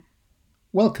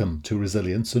Welcome to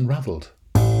Resilience Unravelled.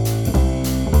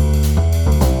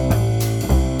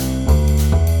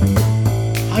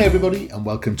 Hi, everybody, and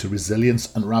welcome to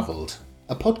Resilience Unravelled,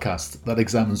 a podcast that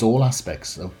examines all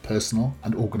aspects of personal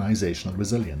and organisational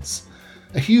resilience.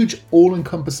 A huge,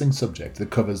 all-encompassing subject that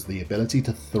covers the ability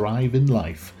to thrive in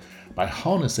life by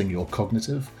harnessing your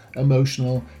cognitive,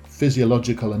 emotional,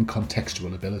 physiological, and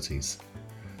contextual abilities.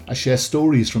 I share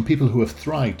stories from people who have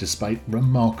thrived despite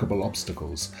remarkable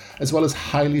obstacles, as well as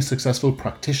highly successful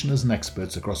practitioners and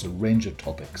experts across a range of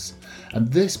topics. And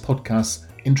this podcast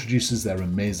introduces their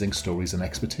amazing stories and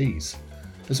expertise,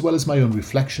 as well as my own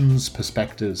reflections,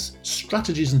 perspectives,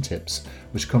 strategies and tips,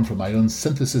 which come from my own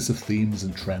synthesis of themes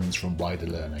and trends from wider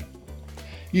learning.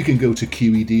 You can go to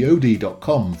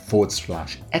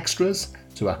qedod.com/extras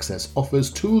to access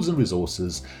offers, tools and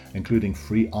resources, including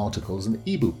free articles and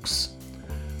ebooks.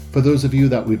 For those of you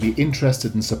that would be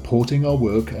interested in supporting our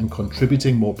work and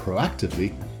contributing more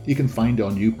proactively, you can find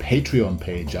our new Patreon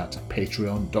page at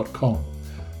patreon.com.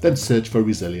 Then search for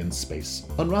Resilience Space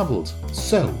Unravelled.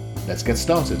 So, let's get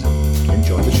started.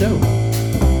 Enjoy the show.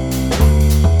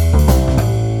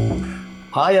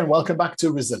 Hi, and welcome back to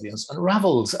Resilience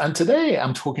Unravelled. And today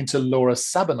I'm talking to Laura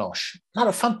Sabanosh. Not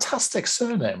a fantastic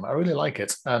surname. I really like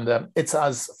it. And it's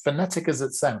as phonetic as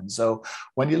it sounds. So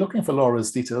when you're looking for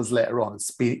Laura's details later on,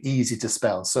 it's be easy to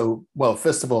spell. So, well,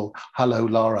 first of all, hello,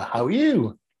 Laura. How are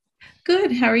you?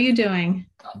 Good. How are you doing?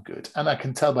 I'm good. And I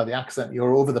can tell by the accent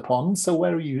you're over the pond. So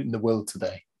where are you in the world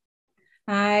today?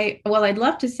 I'd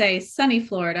love to say sunny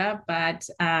Florida, but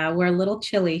we're a little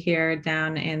chilly here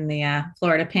down in the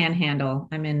Florida Panhandle.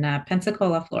 I'm in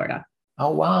Pensacola, Florida.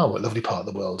 Oh, wow. A lovely part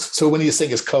of the world. So when you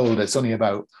think it's cold, it's only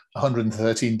about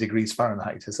 113 degrees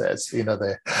Fahrenheit, is it? It's,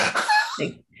 the...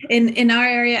 In our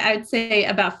area, I would say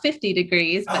about 50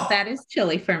 degrees, but that is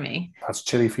chilly for me. That's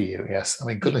chilly for you, yes. I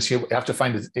mean, goodness, you have to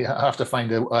find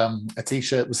a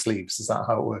t-shirt with sleeves. Is that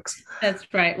how it works? That's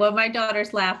right. Well, my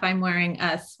daughters laugh. I'm wearing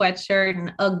a sweatshirt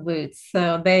and UGG boots,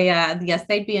 so yes,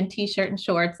 they'd be in t-shirt and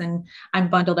shorts, and I'm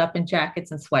bundled up in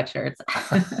jackets and sweatshirts.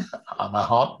 My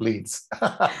heart bleeds.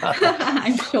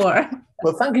 I'm sure.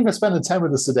 Well, thank you for spending time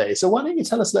with us today. So, why don't you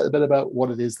tell us a little bit about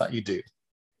what it is that you do?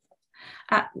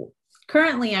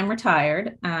 Currently, I'm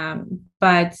retired,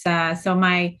 but so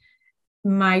my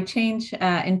change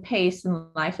in pace in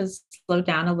life has slowed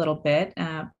down a little bit.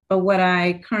 But what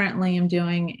I currently am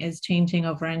doing is changing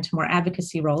over into more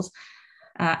advocacy roles.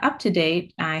 Up to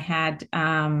date, I had,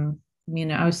 I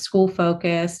was school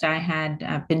focused. I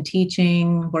had been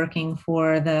teaching, working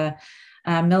for the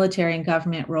military and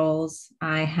government roles.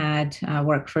 I had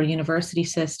worked for university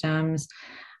systems.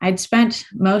 I'd spent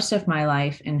most of my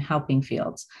life in helping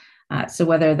fields. So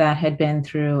whether that had been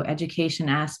through education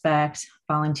aspects,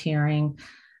 volunteering,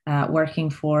 working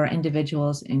for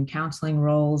individuals in counseling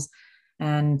roles,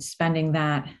 and spending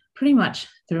that pretty much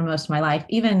through most of my life,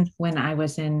 even when I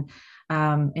was in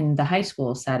the high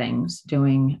school settings,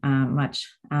 doing much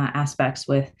aspects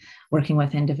with working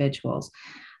with individuals.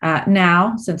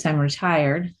 Now, since I'm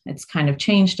retired, it's kind of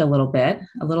changed a little bit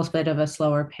of a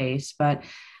slower pace, but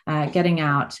getting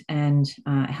out and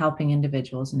helping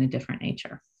individuals in a different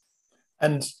nature.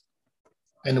 And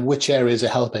in which areas are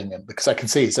helping them? Because I can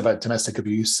see it's about domestic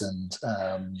abuse and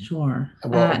sure.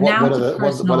 What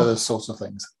are the sorts of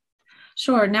things?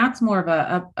 Sure. Now it's more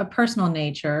of a personal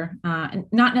nature,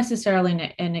 not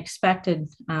necessarily an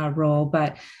expected role,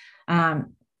 but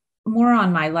more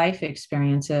on my life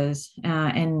experiences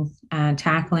and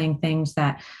tackling things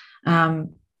that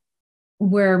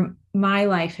where my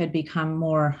life had become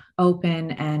more open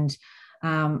and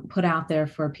put out there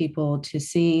for people to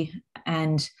see,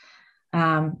 and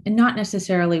not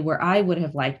necessarily where I would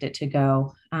have liked it to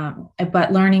go,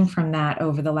 but learning from that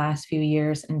over the last few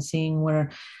years and seeing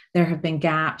where there have been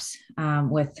gaps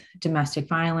with domestic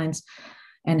violence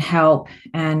and help,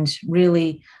 and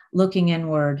really looking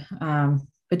inward.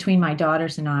 Between my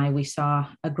daughters and I, we saw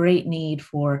a great need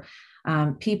for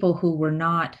people who were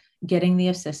not getting the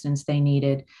assistance they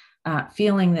needed,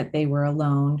 feeling that they were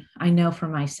alone. I know for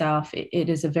myself, it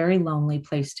is a very lonely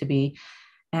place to be,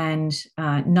 and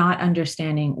not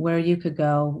understanding where you could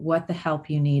go, what the help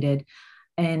you needed.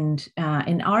 And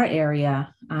in our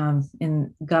area,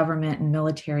 in government and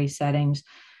military settings,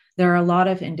 there are a lot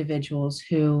of individuals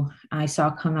who I saw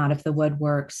come out of the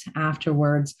woodworks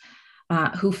afterwards,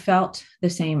 who felt the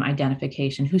same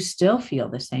identification, who still feel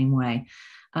the same way.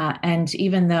 And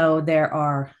even though there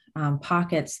are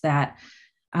pockets that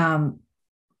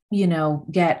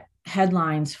get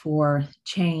headlines for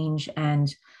change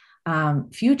and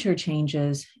future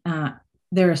changes,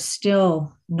 there are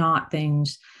still not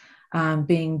things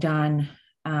being done.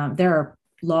 There are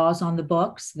laws on the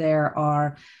books. There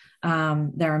are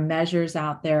measures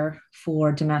out there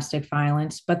for domestic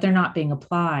violence, but they're not being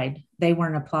applied. They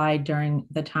weren't applied during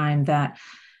the time that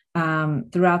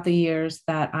throughout the years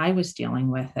that I was dealing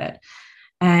with it.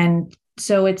 And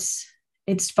so it's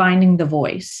finding the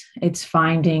voice, it's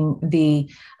finding the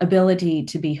ability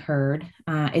to be heard,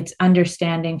 it's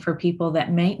understanding for people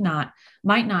that might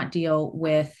not deal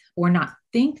with or not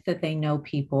think that they know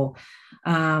people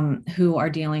who are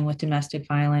dealing with domestic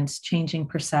violence, changing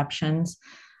perceptions,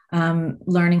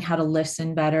 learning how to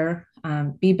listen better,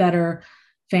 be better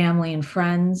family and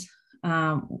friends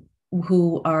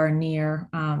who are near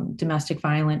domestic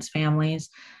violence families,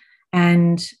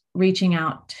 and reaching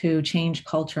out to change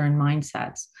culture and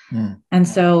mindsets. And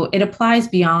so it applies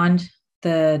beyond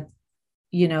the,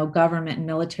 government and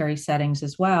military settings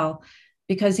as well,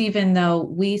 because even though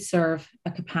we serve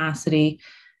a capacity,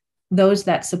 those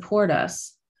that support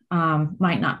us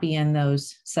might not be in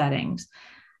those settings.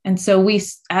 And so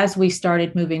as we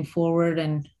started moving forward,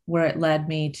 and where it led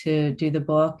me to do the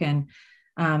book, and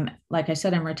like I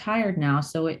said, I'm retired now,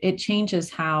 so it changes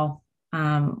how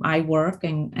I work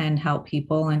and help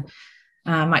people, and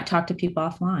might talk to people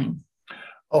offline.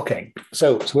 Okay,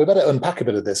 so we better unpack a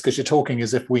bit of this, because you're talking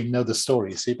as if we know the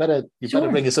story. So you better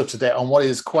bring us up to date on what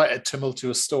is quite a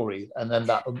tumultuous story, and then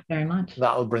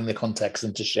that'll bring the context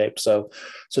into shape. So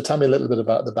tell me a little bit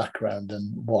about the background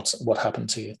and what happened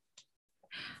to you.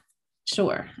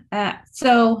 Sure.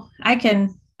 So I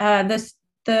can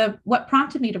what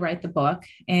prompted me to write the book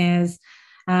is,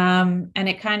 and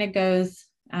it kind of goes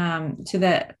to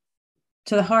the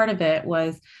heart of it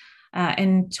was.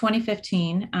 In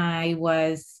 2015, I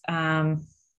was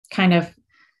kind of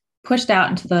pushed out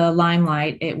into the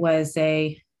limelight. It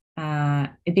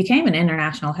became an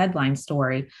international headline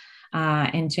story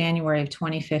in January of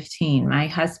 2015. My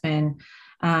husband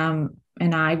and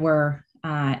I were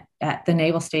at the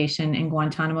naval station in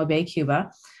Guantanamo Bay, Cuba,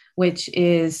 which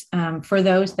is, for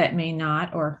those that may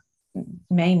not or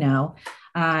may know,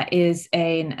 is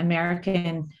an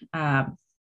American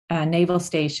naval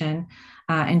station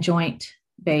and joint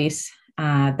base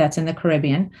that's in the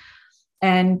Caribbean.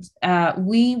 And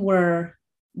we were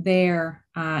there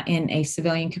in a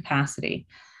civilian capacity.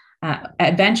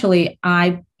 Eventually,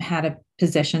 I had a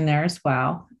position there as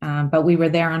well, but we were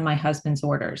there on my husband's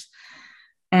orders.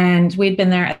 And we'd been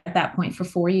there at that point for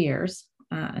 4 years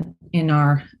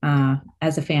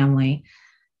as a family.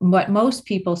 What most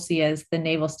people see as the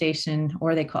naval station,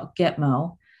 or they call it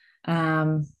Gitmo,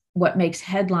 what makes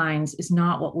headlines is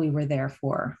not what we were there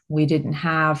for. We didn't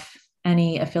have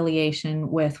any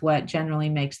affiliation with what generally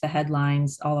makes the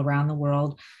headlines all around the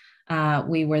world.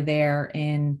 We were there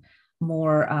in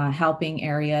more helping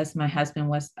areas. My husband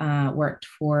worked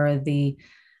for the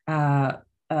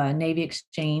Navy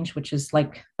Exchange, which is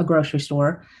like a grocery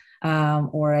store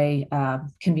or a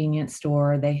convenience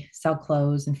store. They sell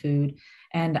clothes and food.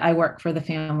 And I worked for the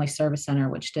Family Service Center,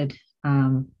 which did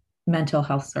mental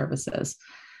health services.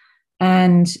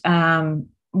 And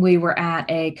we were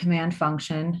at a command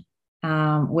function,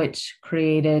 which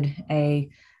created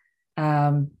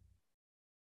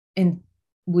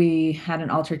we had an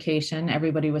altercation.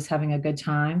 Everybody was having a good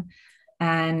time.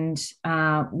 And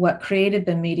what created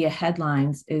the media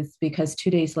headlines is because 2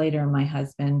 days later, my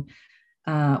husband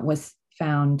was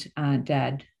found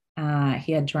dead.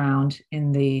 He had drowned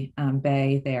in the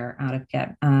bay there out of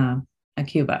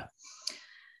Cuba.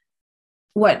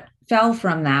 What fell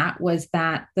from that was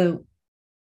that the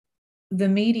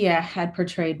media had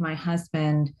portrayed my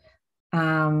husband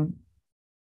in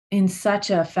such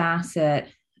a facet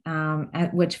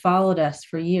which followed us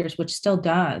for years, which still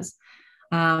does.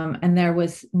 And there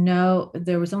was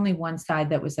only one side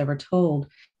that was ever told.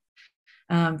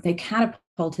 They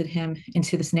catapulted him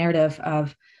into this narrative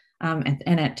of,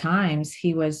 and at times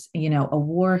he was, a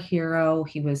war hero.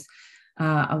 He was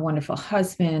a wonderful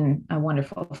husband, a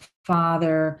wonderful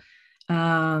father.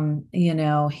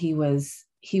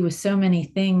 He was so many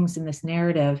things in this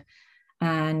narrative.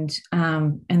 And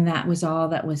that was all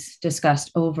that was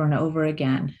discussed over and over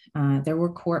again. There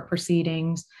were court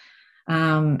proceedings,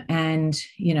 and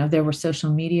there were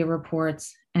social media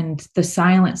reports, and the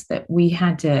silence that we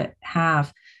had to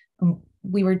have.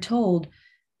 We were told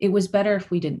it was better if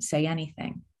we didn't say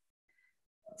anything.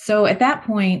 So at that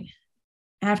point,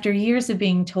 after years of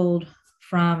being told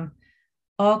from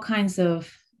all kinds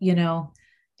of,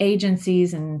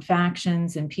 agencies and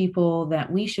factions and people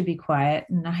that we should be quiet,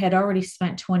 and I had already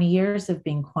spent 20 years of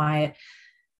being quiet,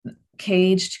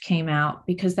 Caged came out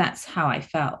because that's how I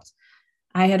felt.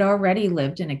 I had already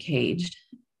lived in a cage,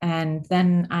 and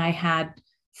then I had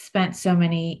spent so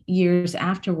many years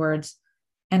afterwards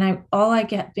And all I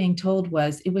get being told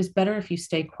was, it was better if you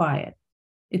stay quiet.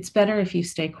 It's better if you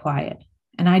stay quiet.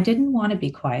 And I didn't want to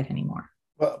be quiet anymore.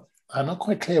 Well, I'm not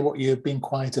quite clear what you've been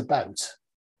quiet about.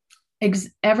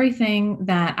 Everything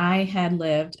that I had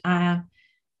lived,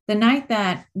 the night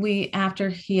that after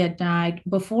he had died,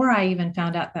 before I even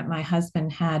found out that my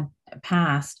husband had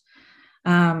passed,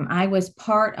 I was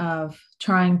part of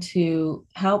trying to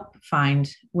help find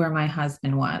where my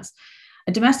husband was.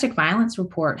 A domestic violence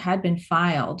report had been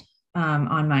filed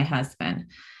on my husband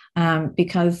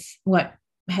because what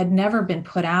had never been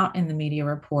put out in the media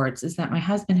reports is that my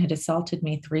husband had assaulted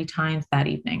me 3 times that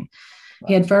evening.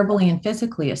 He had verbally and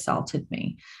physically assaulted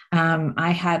me.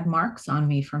 I had marks on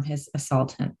me from his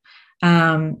assaultant.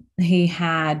 He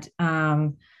had,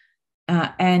 and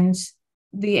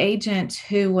the agent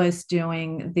who was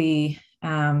doing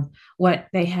what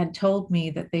they had told me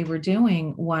that they were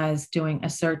doing was doing a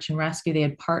search and rescue. They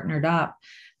had partnered up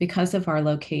because of our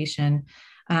location.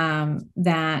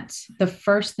 That the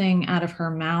first thing out of her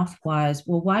mouth was,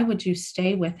 well, why would you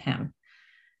stay with him?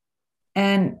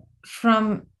 And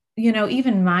from,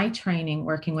 even my training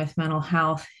working with mental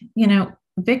health,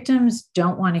 victims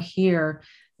don't want to hear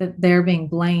that they're being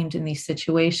blamed in these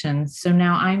situations. So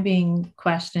now I'm being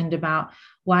questioned about,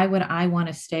 why would I want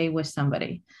to stay with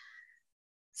somebody?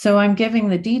 So I'm giving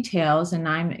the details and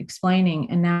I'm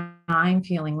explaining, and now I'm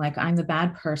feeling like I'm the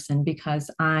bad person because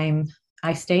I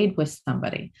stayed with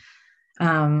somebody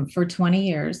for 20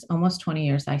 years, almost 20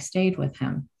 years. I stayed with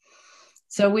him.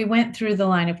 So we went through the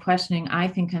line of questioning. I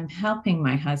think I'm helping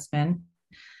my husband.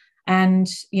 And,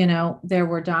 there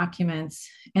were documents,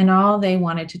 and all they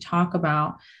wanted to talk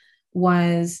about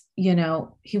was,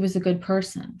 he was a good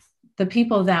person. The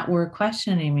people that were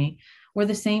questioning me were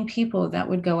the same people that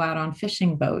would go out on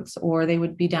fishing boats, or they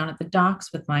would be down at the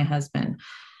docks with my husband.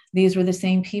 These were the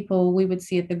same people we would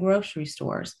see at the grocery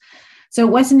stores. So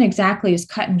it wasn't exactly as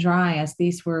cut and dry as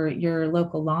these were your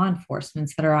local law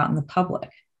enforcement that are out in the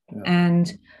public. Yeah.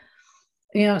 And,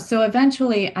 so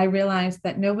eventually I realized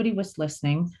that nobody was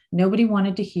listening. Nobody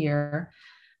wanted to hear.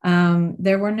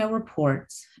 There were no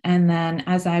reports. And then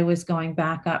as I was going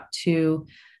back up to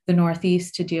the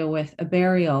Northeast to deal with a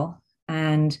burial,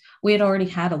 and we had already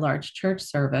had a large church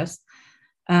service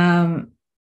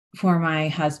for my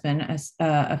husband,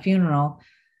 a funeral.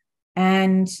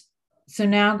 And so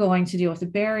now going to deal with a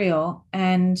burial,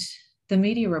 and the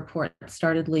media report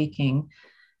started leaking,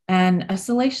 and a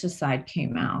salacious side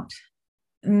came out.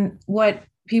 And what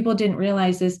people didn't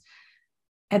realize is,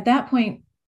 at that point,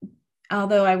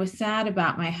 although I was sad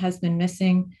about my husband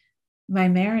missing, my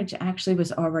marriage actually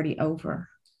was already over.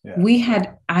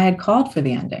 Yeah. I had called for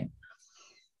the ending.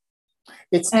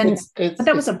 But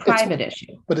that was a private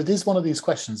issue. But it is one of these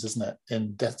questions, isn't it,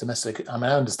 in death domestic? I mean,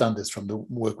 I understand this from the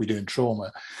work we do in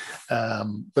trauma,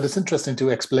 but it's interesting to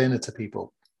explain it to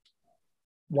people.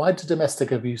 Why do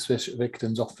domestic abuse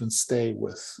victims often stay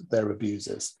with their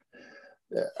abusers?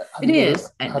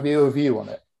 Have you a view on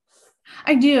it?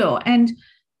 I do. And,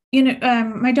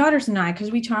 my daughters and I,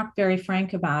 because we talk very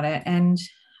frank about it. And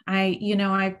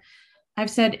I've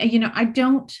said, I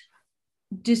don't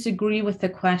disagree with the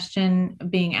question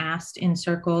being asked in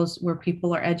circles where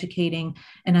people are educating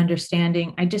and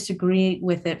understanding. I disagree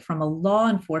with it from a law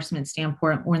enforcement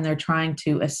standpoint when they're trying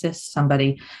to assist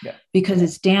somebody, because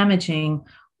it's damaging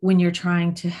when you're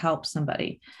trying to help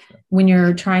somebody. Sure. When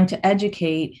you're trying to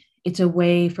educate, it's a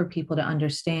way for people to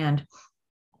understand.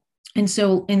 And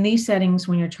so in these settings,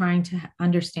 when you're trying to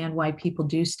understand why people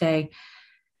do stay,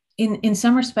 in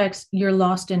some respects, you're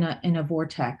lost in a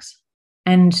vortex.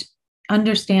 And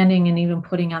understanding and even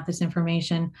putting out this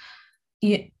information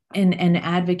and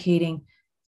advocating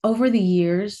over the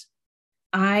years,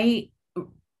 when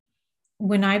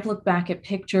I've looked back at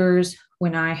pictures,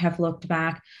 when I have looked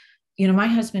back, my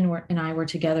husband and I were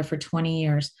together for 20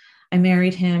 years. I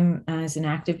married him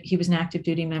he was an active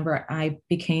duty member. I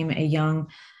became a young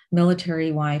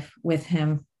military wife with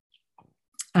him.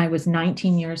 I was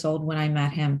 19 years old when I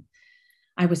met him.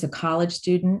 I was a college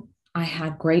student. I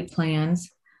had great plans.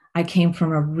 I came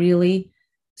from a really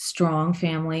strong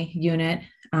family unit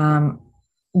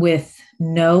with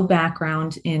no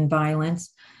background in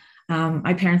violence.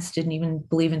 My parents didn't even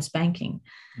believe in spanking.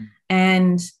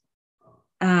 And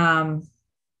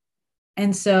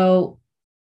so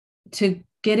to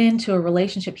get into a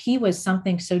relationship, he was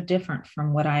something so different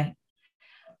from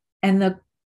and the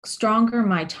stronger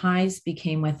my ties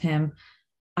became with him,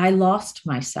 I lost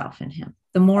myself in him.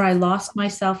 The more I lost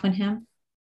myself in him,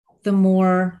 the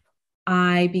more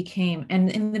I became. And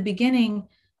in the beginning,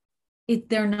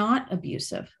 they're not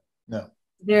abusive. No.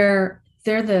 They're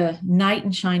the knight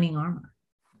in shining armor.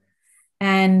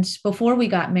 And before we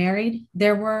got married,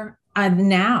 there were,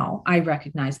 now I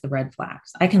recognize the red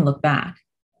flags. I can look back.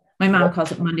 My mom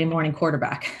calls it Monday morning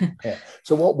quarterback. Yeah.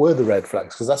 So what were the red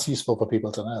flags? Because that's useful for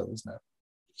people to know, isn't it?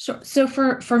 Sure. So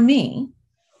for me,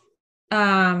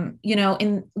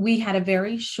 we had a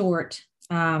very short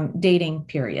dating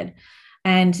period,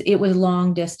 and it was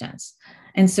long distance.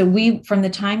 And so from the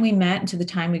time we met to the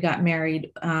time we got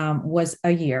married, was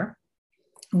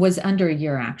under a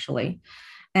year actually.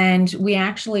 And we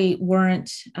actually weren't,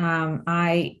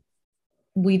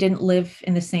 we didn't live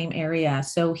in the same area.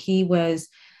 So he was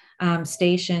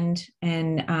stationed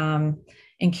in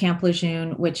Camp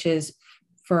Lejeune, which is,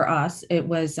 for us, it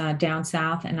was down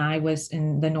south, and I was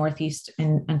in the Northeast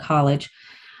in college.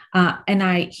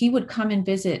 He would come and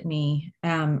visit me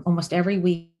almost every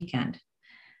weekend.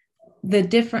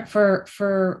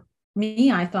 For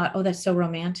me, I thought, oh, that's so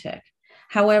romantic.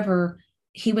 However,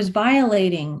 he was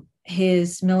violating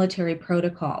his military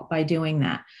protocol by doing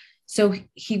that. So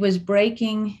he was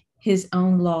breaking his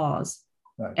own laws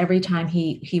every time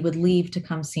he would leave to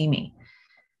come see me.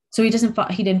 So he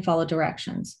didn't follow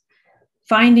directions.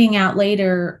 Finding out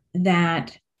later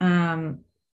that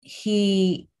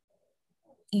he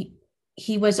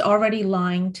was already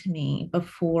lying to me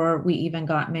before we even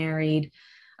got married.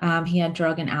 He had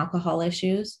drug and alcohol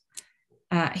issues.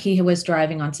 He was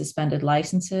driving on suspended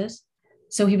licenses.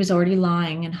 So he was already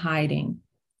lying and hiding.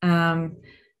 At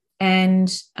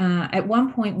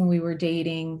one point when we were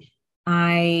dating,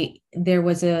 there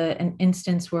was an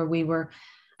instance where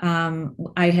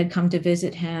I had come to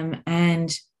visit him, and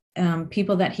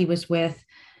people that he was with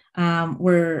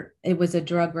it was a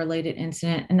drug related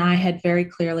incident. And I had very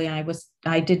clearly, I was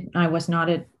not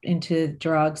into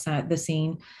drugs at the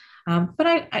scene.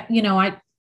 But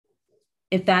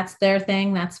if that's their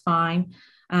thing, that's fine.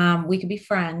 We could be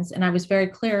friends. And I was very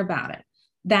clear about it.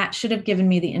 That should have given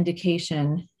me the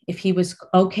indication if he was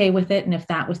okay with it. And if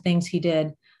that was things he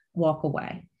did, walk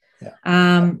away. Yeah.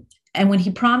 And when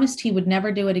he promised he would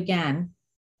never do it again,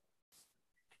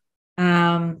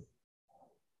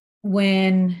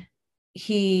 when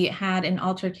he had an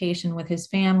altercation with his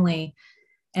family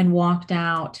and walked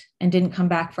out and didn't come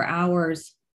back for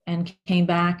hours and came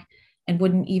back and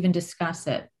wouldn't even discuss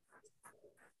it.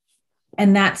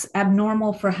 And that's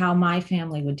abnormal for how my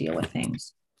family would deal with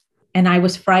things. And I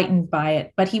was frightened by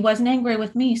it, but he wasn't angry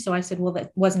with me. So I said, well,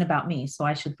 that wasn't about me, so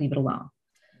I should leave it alone.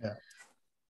 Yeah.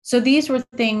 So these were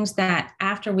things that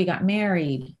after we got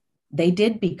married, they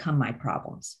did become my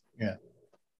problems. Yeah.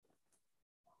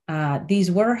 These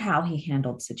were how he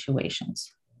handled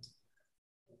situations.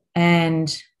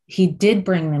 And he did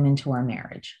bring them into our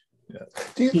marriage. Yeah.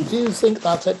 Do you think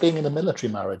that being in a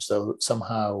military marriage, though,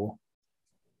 somehow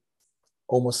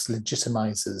almost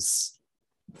legitimizes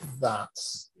that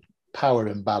power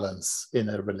imbalance in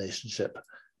a relationship?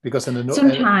 Because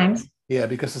sometimes,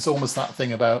 because it's almost that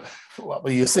thing about, well,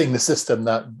 you're seeing the system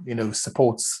that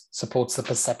supports the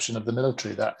perception of the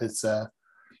military that it's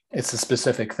a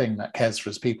specific thing that cares for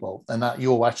its people, and that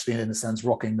you're actually, in a sense,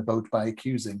 rocking the boat by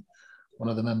accusing one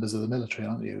of the members of the military,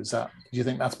 aren't you? Do you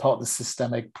think that's part of the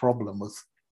systemic problem with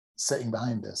sitting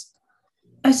behind this?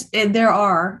 There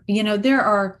are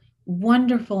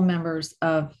wonderful members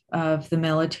of the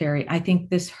military. I think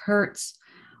this hurts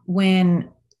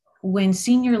when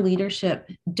senior leadership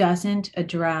doesn't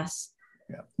address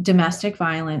domestic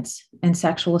violence and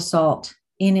sexual assault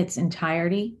in its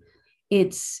entirety.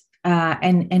 It's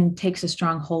and takes a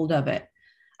strong hold of it,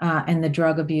 and the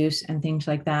drug abuse and things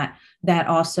like that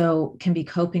also can be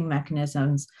coping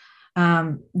mechanisms.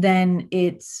 Then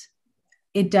it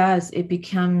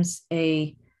becomes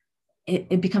a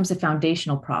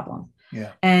foundational problem.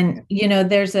 Yeah. And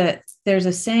there's a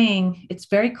saying, it's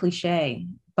very cliche,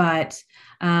 but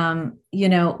when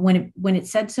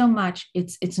it's said so much,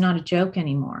 it's not a joke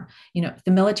anymore. If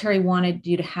the military wanted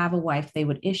you to have a wife, they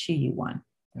would issue you one.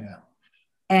 Yeah.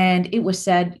 And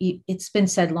it's been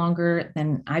said longer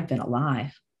than I've been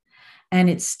alive, and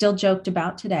it's still joked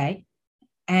about today.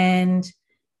 And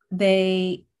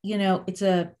but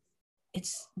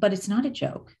it's not a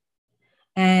joke,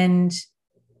 and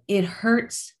it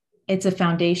hurts. It's a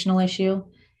foundational issue,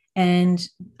 and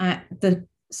the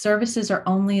services are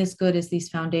only as good as these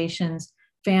foundations.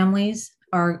 Families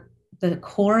are the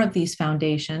core of these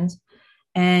foundations,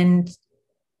 and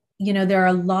there are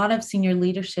a lot of senior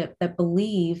leadership that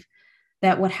believe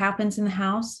that what happens in the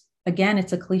house, again,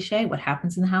 it's a cliche, what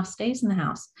happens in the house stays in the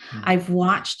house. Mm-hmm. I've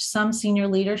watched some senior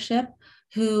leadership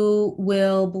who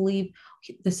will believe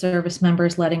the service member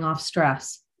is letting off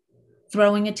stress.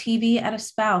 Throwing a TV at a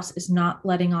spouse is not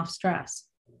letting off stress.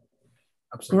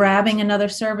 Absolutely.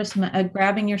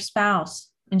 Grabbing your spouse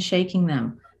and shaking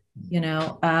them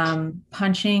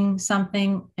punching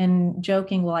something and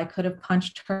joking, well, I could have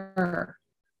punched her,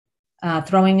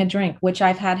 throwing a drink, which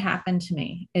I've had happen to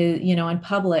me, in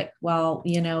public. Well,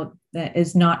 that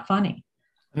is not funny.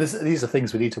 And these are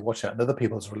things we need to watch out in other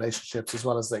people's relationships as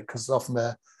well, as because often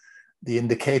they're the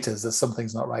indicators that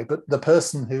something's not right. But the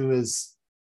person who is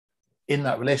in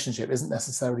that relationship isn't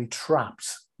necessarily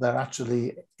trapped. They're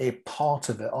actually a part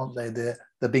of it, aren't they?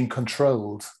 They're being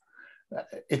controlled.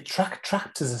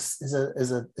 Trapped is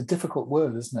a difficult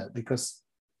word, isn't it? Because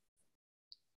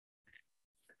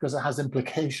it has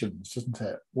implications, doesn't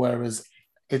it? Whereas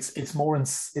it's more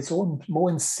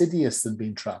insidious than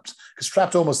being trapped, because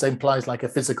trapped almost implies like a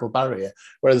physical barrier,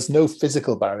 whereas there's no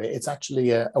physical barrier. It's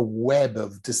actually a web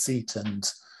of deceit and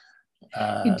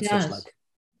It does. such like.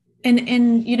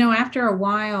 And after a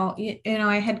while,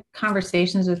 I had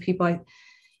conversations with people,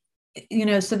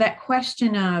 so that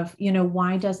question of,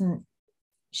 why doesn't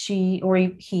she or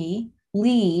he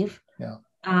leave? Yeah.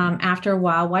 After a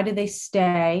while, why do they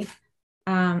stay?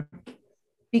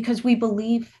 Because we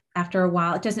believe after a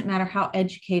while, it doesn't matter how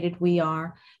educated we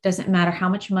are, doesn't matter how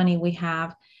much money we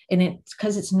have. And it's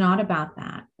because it's not about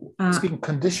that. It's being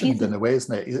conditioned in a way,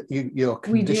 isn't it? You're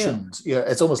conditioned. Yeah,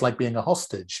 it's almost like being a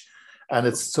hostage. And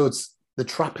it's the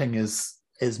trapping is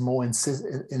more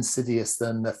insidious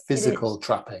than the physical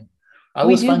trapping. I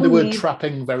always find the word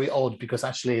trapping very odd, because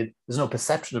actually there's no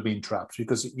perception of being trapped,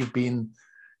 because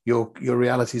your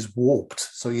reality is warped,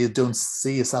 so you don't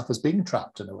see yourself as being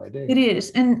trapped in a way, do you? It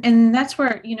is, and that's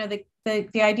where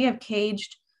the idea of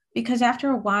caged, because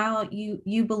after a while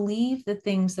you believe the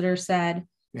things that are said.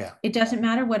 Yeah, it doesn't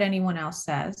matter what anyone else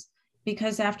says,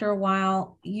 because after a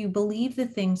while you believe the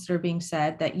things that are being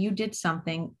said, that you did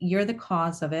something, you're the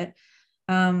cause of it.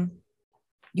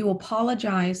 You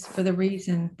apologize for the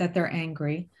reason that they're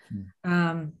angry.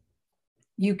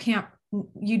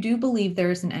 You do believe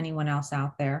there isn't anyone else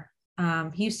out there.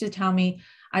 He used to tell me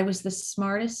I was the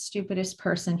smartest, stupidest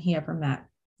person he ever met.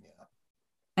 Yeah.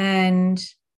 And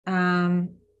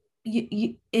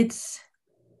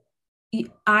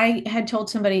I had told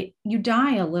somebody, you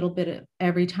die a little bit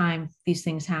every time these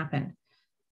things happen.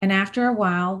 And after a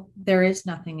while, there is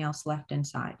nothing else left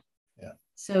inside. Yeah.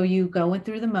 So you go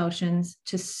through the motions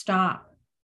to stop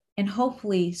and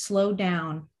hopefully slow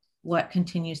down what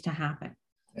continues to happen.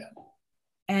 Yeah.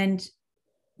 And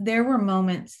there were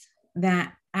moments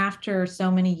that after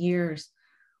so many years,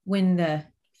 when the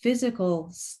physical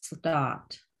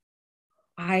stopped,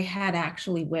 I had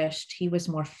actually wished he was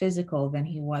more physical than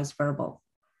he was verbal,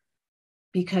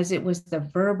 because it was the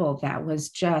verbal that was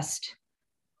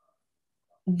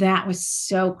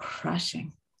so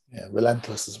crushing. Yeah,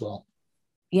 relentless as well.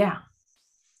 Yeah.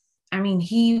 I mean,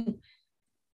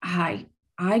 I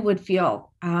would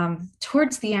feel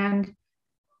towards the end,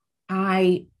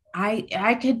 I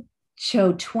could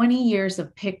show 20 years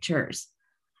of pictures,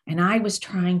 and I was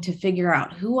trying to figure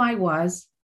out who I was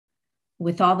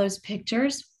with all those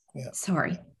pictures. Yeah.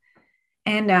 Sorry.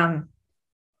 And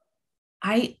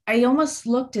I almost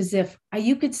looked as if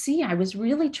you could see I was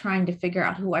really trying to figure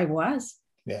out who I was.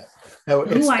 Yeah. No,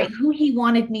 who he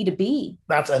wanted me to be.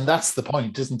 That's the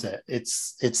point, isn't it?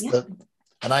 It's yeah.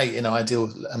 I deal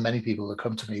with many people that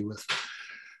come to me with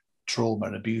trauma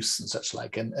and abuse and such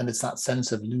like, and it's that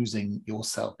sense of losing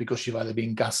yourself because you've either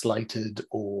been gaslighted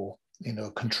or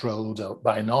controlled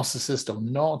by a narcissist or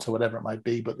not, or whatever it might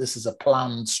be. But this is a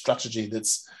planned strategy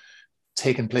that's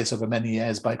taken place over many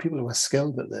years by people who are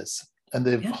skilled at this, and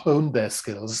they've honed their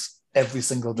skills every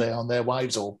single day on their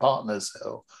wives or partners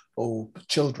or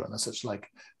children and such like.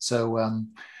 So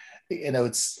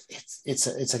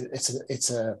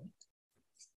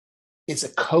it's a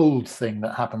cold thing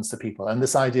that happens to people, and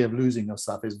this idea of losing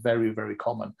yourself is very, very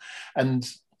common. And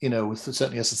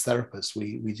certainly as therapists,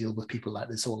 we deal with people like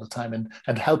this all the time,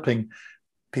 and helping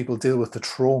people deal with the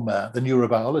trauma, the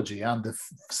neurobiology and the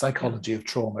psychology of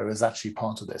trauma is actually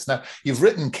part of this. Now, you've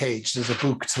written Caged as a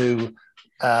book to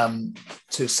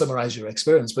summarize your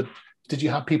experience, but did you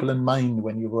have people in mind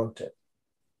when you wrote it?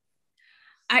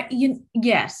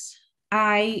 Yes.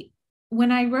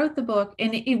 When I wrote the book,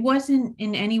 and it wasn't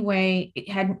in any way, it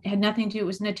had nothing to do, it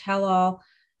wasn't a tell-all.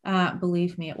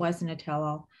 Believe me, it wasn't a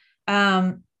tell-all.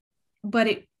 But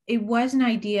it was an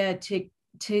idea to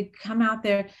come out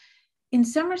there. In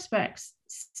some respects,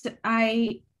 it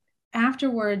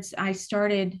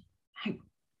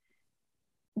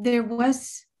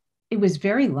was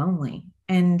very lonely,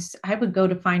 and I would go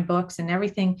to find books and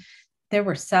everything. There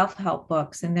were self-help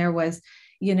books, and there was,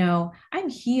 I'm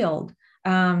healed,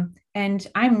 and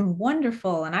I'm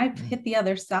wonderful, and I've hit the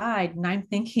other side, and I'm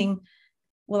thinking,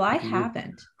 well, I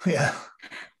haven't. Yeah.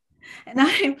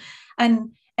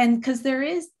 And because there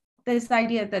is this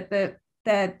idea that there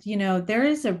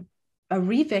is a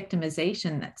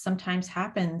re-victimization that sometimes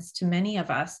happens to many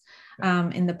of us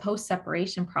in the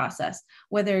post-separation process,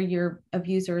 whether your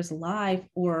abuser is alive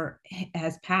or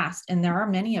has passed. And there are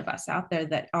many of us out there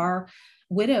that are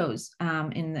widows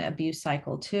in the abuse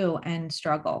cycle too, and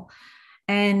struggle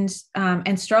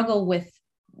with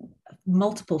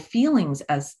multiple feelings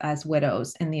as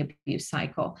widows in the abuse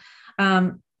cycle.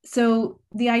 So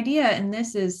the idea in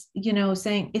this is,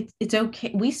 saying it's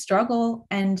okay. We struggle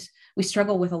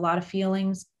with a lot of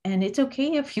feelings, and it's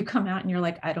okay if you come out and you're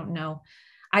like, I don't know,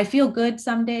 I feel good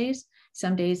some days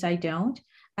I don't.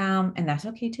 And that's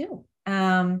okay too.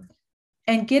 And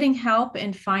getting help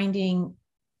and finding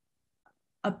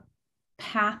a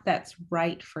path that's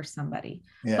right for somebody,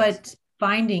 yes. But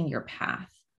finding your path,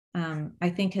 I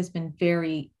think has been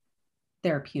very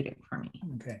therapeutic for me.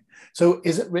 Okay. So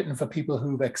is it written for people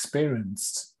who've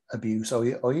experienced abuse, or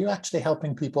are you actually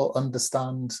helping people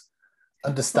understand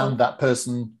that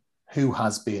person who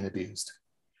has been abused?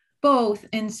 Both,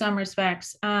 in some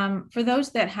respects. For those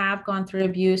that have gone through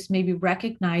abuse, maybe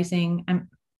recognizing,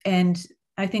 and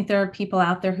I think there are people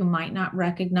out there who might not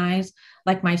recognize,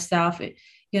 like myself,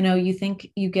 you think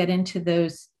you get into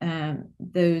those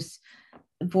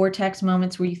vortex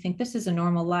moments where you think this is a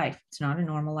normal life. It's not a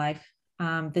normal life.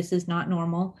 This is not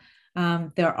normal.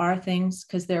 There are things,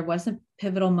 because there was a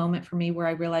pivotal moment for me where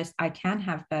I realized I can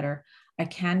have better, I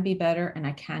can be better, and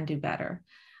I can do better.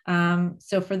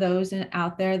 So for those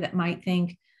out there that might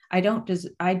think I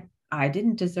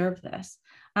didn't deserve this.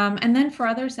 And then for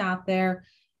others out there,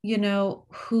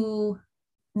 who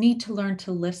need to learn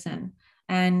to listen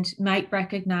and might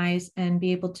recognize and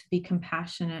be able to be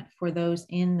compassionate for those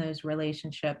in those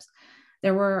relationships.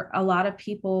 There were a lot of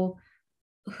people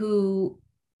who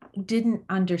didn't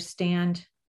understand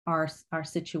our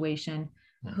situation,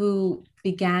 who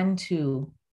began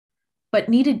to, but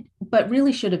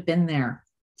really should have been there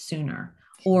sooner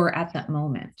or at that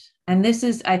moment. And this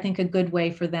is, I think, a good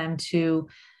way for them to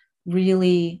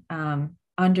really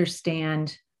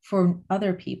understand for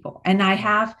other people. And I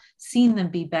have seen them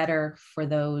be better for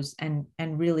those and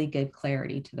really give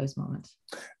clarity to those moments.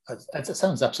 It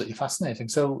sounds absolutely fascinating.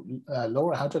 So,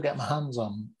 Laura, how do I get my hands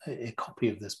on a copy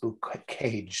of this book,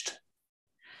 Caged?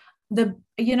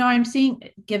 I'm seeing,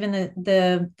 given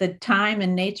the time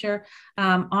and nature,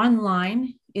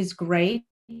 online is great.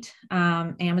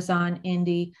 Amazon,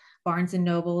 Indie, Barnes and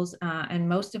Nobles, and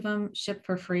most of them ship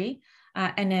for free.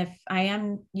 And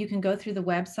you can go through the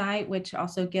website, which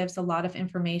also gives a lot of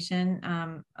information,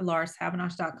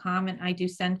 laurasavanosh.com, and I do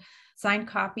send signed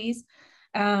copies.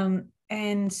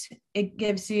 And it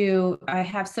gives you, I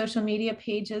have social media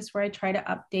pages where I try to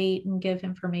update and give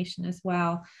information as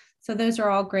well. So those are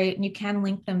all great. And you can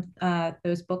link them,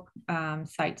 those book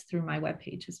sites, through my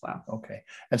webpage as well. Okay.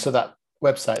 And so that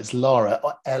website is Laura,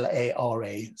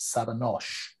 Lara,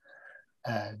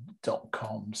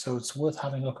 Savanosh.com. So it's worth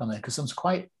having a look on there, because there's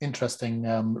quite interesting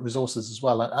resources as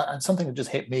well. And something that just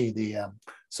hit me,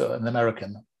 so an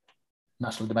American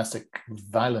National Domestic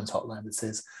Violence Hotline that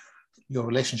says, your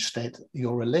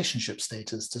relationship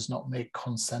status does not make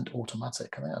consent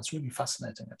automatic. I think that's really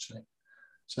fascinating, actually.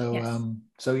 So, yes.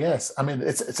 Yes, I mean,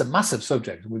 it's a massive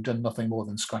subject. We've done nothing more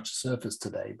than scratch the surface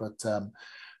today, but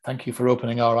thank you for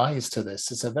opening our eyes to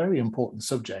this. It's a very important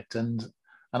subject, and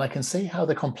I can see how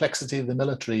the complexity of the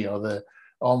military or the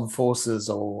armed forces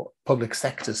or public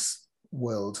sector's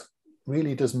world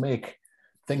really does make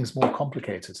things more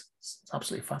complicated. It's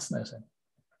absolutely fascinating.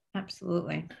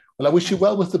 Absolutely. Well, I wish you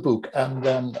well with the book,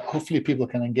 and hopefully people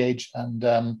can engage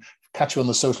and catch you on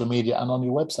the social media and on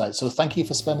your website. So thank you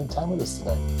for spending time with us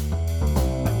today.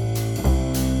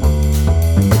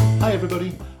 Hi,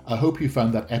 everybody. I hope you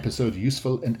found that episode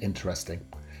useful and interesting.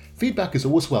 Feedback is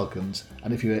always welcomed,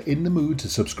 and if you are in the mood to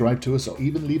subscribe to us or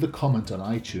even leave a comment on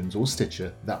iTunes or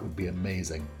Stitcher, that would be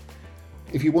amazing.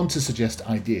 If you want to suggest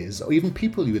ideas or even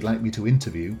people you would like me to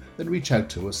interview, then reach out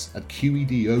to us at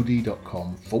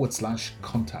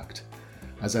qedod.com/contact.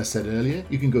 As I said earlier,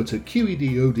 you can go to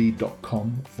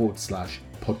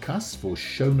qedod.com/podcasts for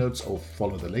show notes or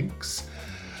follow the links.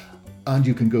 And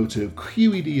you can go to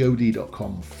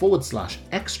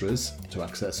qedod.com/extras to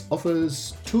access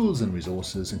offers, tools and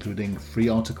resources, including free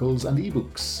articles and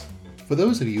ebooks. For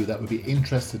those of you that would be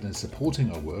interested in supporting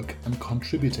our work and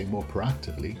contributing more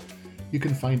proactively, you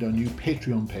can find our new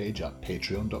Patreon page at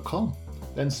patreon.com.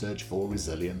 Then search for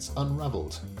Resilience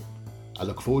Unraveled. I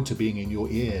look forward to being in your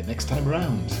ear next time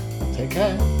around. Take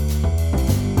care.